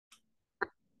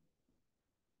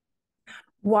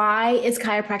Why is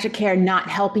chiropractic care not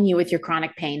helping you with your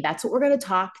chronic pain? That's what we're going to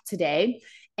talk today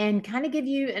and kind of give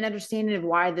you an understanding of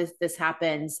why this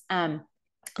happens.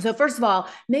 So first of all,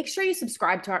 make sure you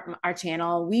subscribe to our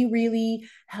channel. We really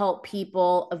help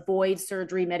people avoid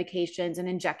surgery, medications, and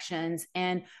injections.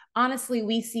 And honestly,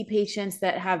 we see patients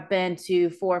that have been to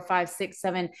 4, 5, 6,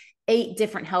 7, 8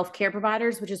 different healthcare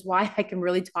providers, which is why I can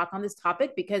really talk on this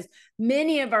topic because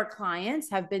many of our clients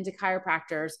have been to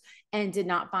chiropractors and did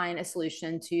not find a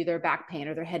solution to their back pain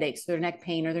or their headaches, or their neck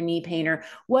pain or their knee pain or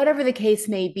whatever the case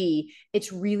may be.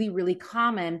 It's really, really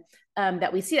common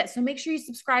that we see that. So make sure you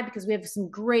subscribe because we have some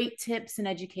great tips and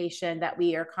education that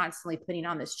we are constantly putting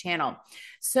on this channel.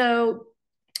 So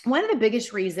one of the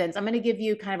biggest reasons, I'm going to give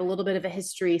you kind of a little bit of a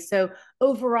history. So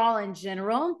overall, in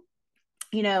general,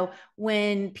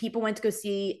 when people went to go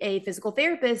see a physical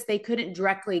therapist, they couldn't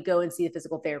directly go and see the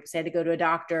physical therapist. They had to go to a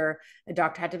doctor. A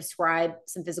doctor had to prescribe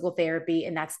some physical therapy,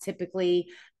 and that's typically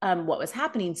what was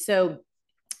happening. So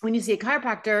when you see a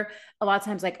chiropractor, a lot of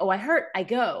times like, oh, I hurt, I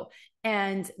go.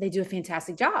 And they do a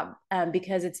fantastic job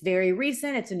because it's very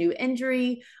recent, it's a new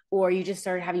injury, or you just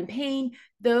started having pain.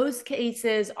 Those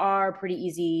cases are pretty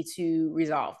easy to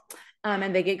resolve.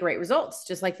 And they get great results,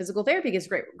 just like physical therapy gets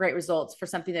great results for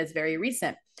something that's very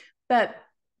recent. But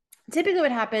typically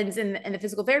what happens in the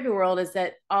physical therapy world is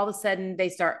that all of a sudden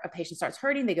a patient starts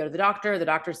hurting, they go to the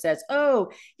doctor says,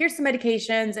 oh, here's some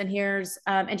medications and here's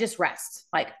and just rest,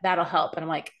 like that'll help. And I'm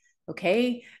like,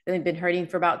 okay, they've been hurting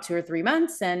for about 2 or 3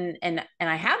 months and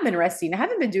I have been resting, I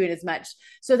haven't been doing as much.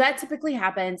 So that typically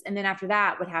happens. And then after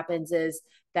that, what happens is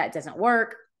that doesn't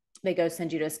work. They go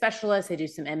send you to a specialist, they do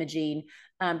some imaging.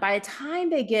 By the time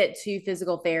they get to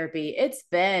physical therapy, it's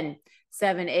been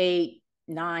 7, 8,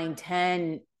 9,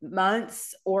 10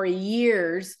 months or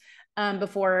years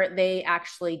before they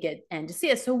actually get in to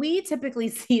see us. So we typically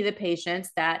see the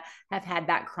patients that have had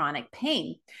that chronic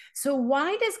pain. So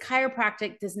why does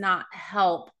chiropractic does not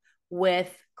help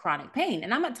with chronic pain?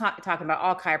 And I'm not talking about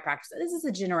all chiropractors. This is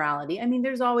a generality. I mean,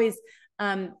 there's always,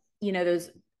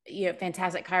 those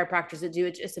fantastic chiropractors that do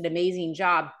just an amazing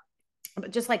job.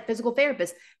 But just like physical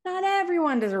therapists, not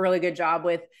everyone does a really good job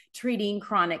with treating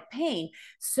chronic pain.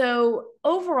 So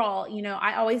overall,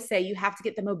 I always say you have to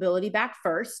get the mobility back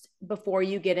first before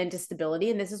you get into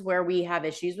stability. And this is where we have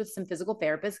issues with some physical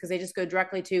therapists because they just go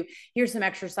directly to here's some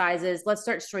exercises, let's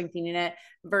start strengthening it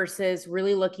versus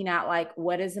really looking at like,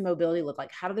 what does the mobility look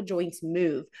like? How do the joints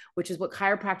move? Which is what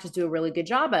chiropractors do a really good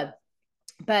job of.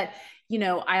 But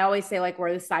I always say like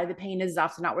where the side of the pain is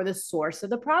often not where the source of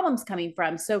the problem's coming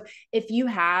from. So if you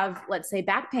have, let's say,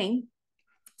 back pain,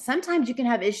 sometimes you can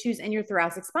have issues in your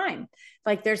thoracic spine.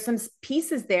 Like there's some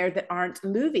pieces there that aren't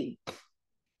moving.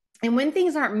 And when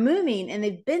things aren't moving and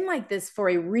they've been like this for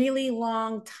a really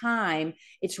long time,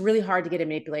 it's really hard to get a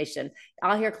manipulation.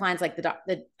 I'll hear clients like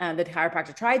the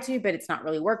chiropractor tried to, but it's not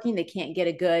really working. They can't get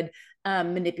a good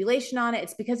manipulation on it.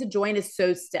 It's because the joint is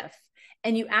so stiff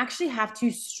and you actually have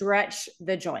to stretch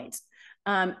the joint.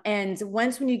 And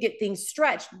when you get things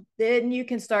stretched, then you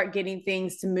can start getting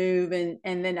things to move and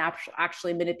then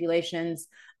actually manipulations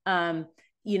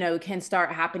can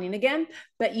start happening again,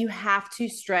 but you have to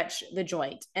stretch the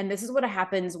joint. And this is what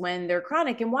happens when they're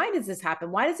chronic. And why does this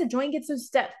happen? Why does the joint get so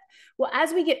stiff? Well,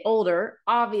 as we get older,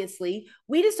 obviously,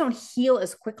 we just don't heal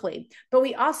as quickly, but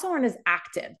we also aren't as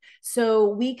active. So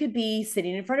we could be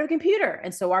sitting in front of a computer.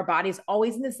 And so our body's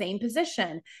always in the same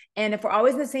position. And if we're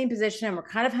always in the same position and we're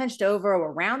kind of hunched over,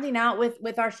 we're rounding out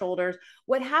with our shoulders,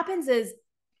 what happens is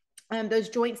those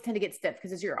joints tend to get stiff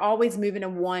because you're always moving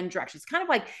in one direction. It's kind of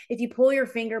like if you pull your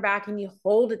finger back and you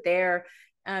hold it there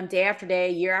day after day,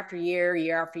 year after year,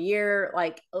 year after year,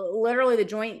 like literally the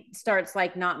joint starts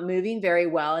like not moving very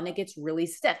well and it gets really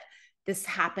stiff. This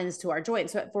happens to our joint.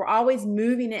 So if we're always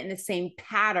moving it in the same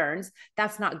patterns,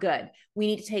 that's not good. We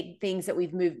need to take things that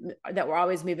we're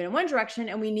always moving in one direction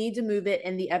and we need to move it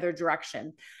in the other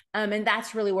direction. And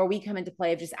that's really where we come into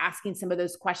play of just asking some of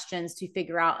those questions to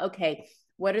figure out, okay,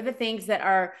 what are the things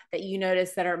that you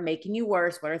notice that are making you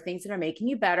worse? What are things that are making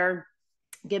you better?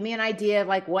 Give me an idea of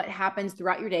like what happens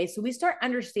throughout your day. So we start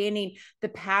understanding the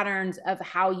patterns of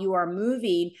how you are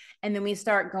moving. And then we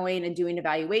start going and doing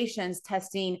evaluations,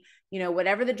 testing,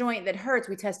 whatever the joint that hurts,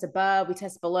 we test above, we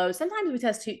test below. Sometimes we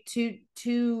test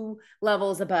two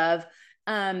levels above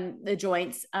the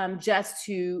joints just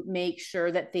to make sure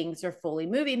that things are fully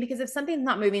moving. Because if something's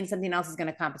not moving, something else is going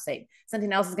to compensate.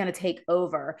 Something else is going to take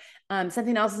over.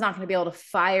 Something else is not going to be able to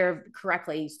fire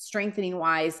correctly. Strengthening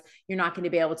wise, you're not going to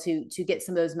be able to get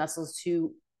some of those muscles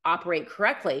to operate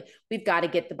correctly. We've got to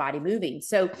get the body moving.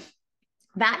 So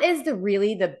That is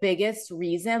really the biggest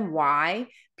reason why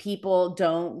people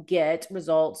don't get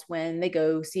results when they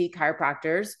go see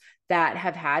chiropractors that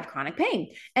have had chronic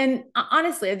pain. And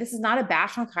honestly, this is not a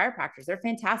bash on chiropractors. They're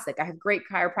fantastic. I have great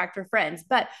chiropractor friends,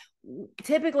 but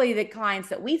typically the clients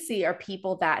that we see are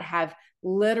people that have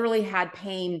literally had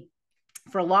pain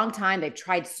for a long time. They've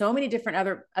tried so many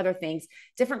different other things,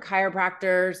 different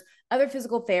chiropractors, other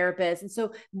physical therapists. And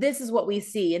so this is what we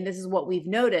see. And this is what we've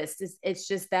noticed is it's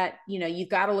just that, you've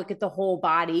got to look at the whole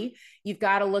body. You've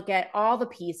got to look at all the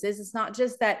pieces. It's not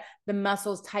just that the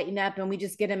muscles tighten up and we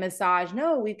just get a massage.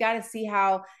 No, we've got to see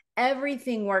how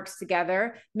everything works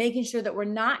together, making sure that we're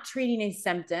not treating a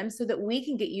symptom so that we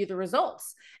can get you the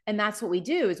results. And that's what we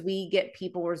do is we get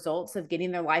people results of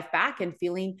getting their life back and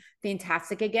feeling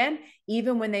fantastic again,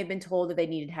 even when they've been told that they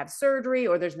needed to have surgery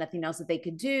or there's nothing else that they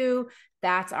could do.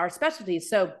 That's our specialty.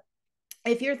 So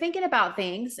if you're thinking about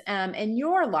things in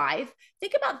your life,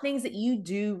 think about things that you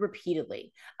do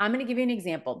repeatedly. I'm going to give you an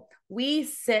example. We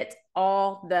sit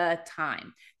all the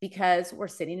time because we're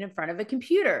sitting in front of a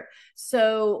computer.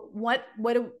 So what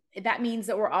that means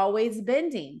that we're always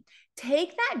bending.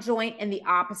 Take that joint in the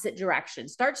opposite direction.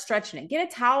 Start stretching it. Get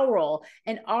a towel roll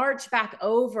and arch back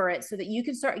over it so that you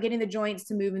can start getting the joints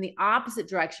to move in the opposite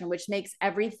direction, which makes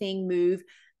everything move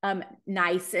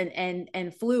nice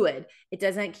and fluid. It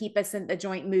doesn't keep us in the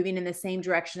joint moving in the same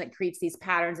direction that creates these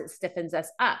patterns. It stiffens us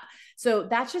up. So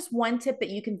that's just one tip that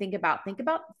you can think about. Think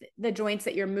about the joints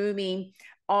that you're moving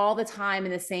all the time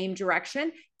in the same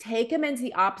direction. Take them into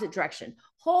the opposite direction.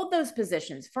 Hold those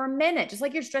positions for a minute, just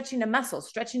like you're stretching a muscle,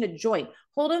 stretching a joint.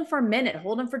 Hold them for a minute,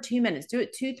 hold them for 2 minutes. Do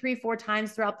it 2, 3, 4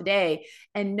 times throughout the day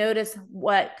and notice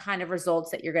what kind of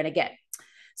results that you're going to get.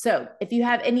 So if you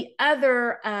have any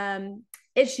other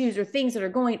issues or things that are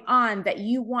going on that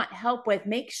you want help with,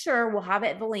 make sure we'll have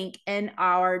it the link in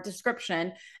our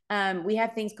description. We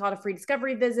have things called a free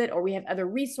discovery visit, or we have other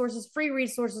resources, free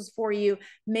resources for you.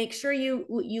 Make sure you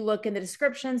look in the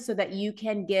description so that you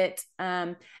can get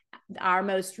our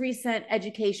most recent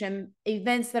education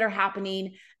events that are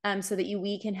happening, so that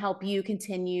we can help you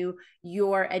continue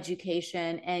your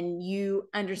education and you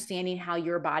understanding how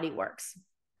your body works.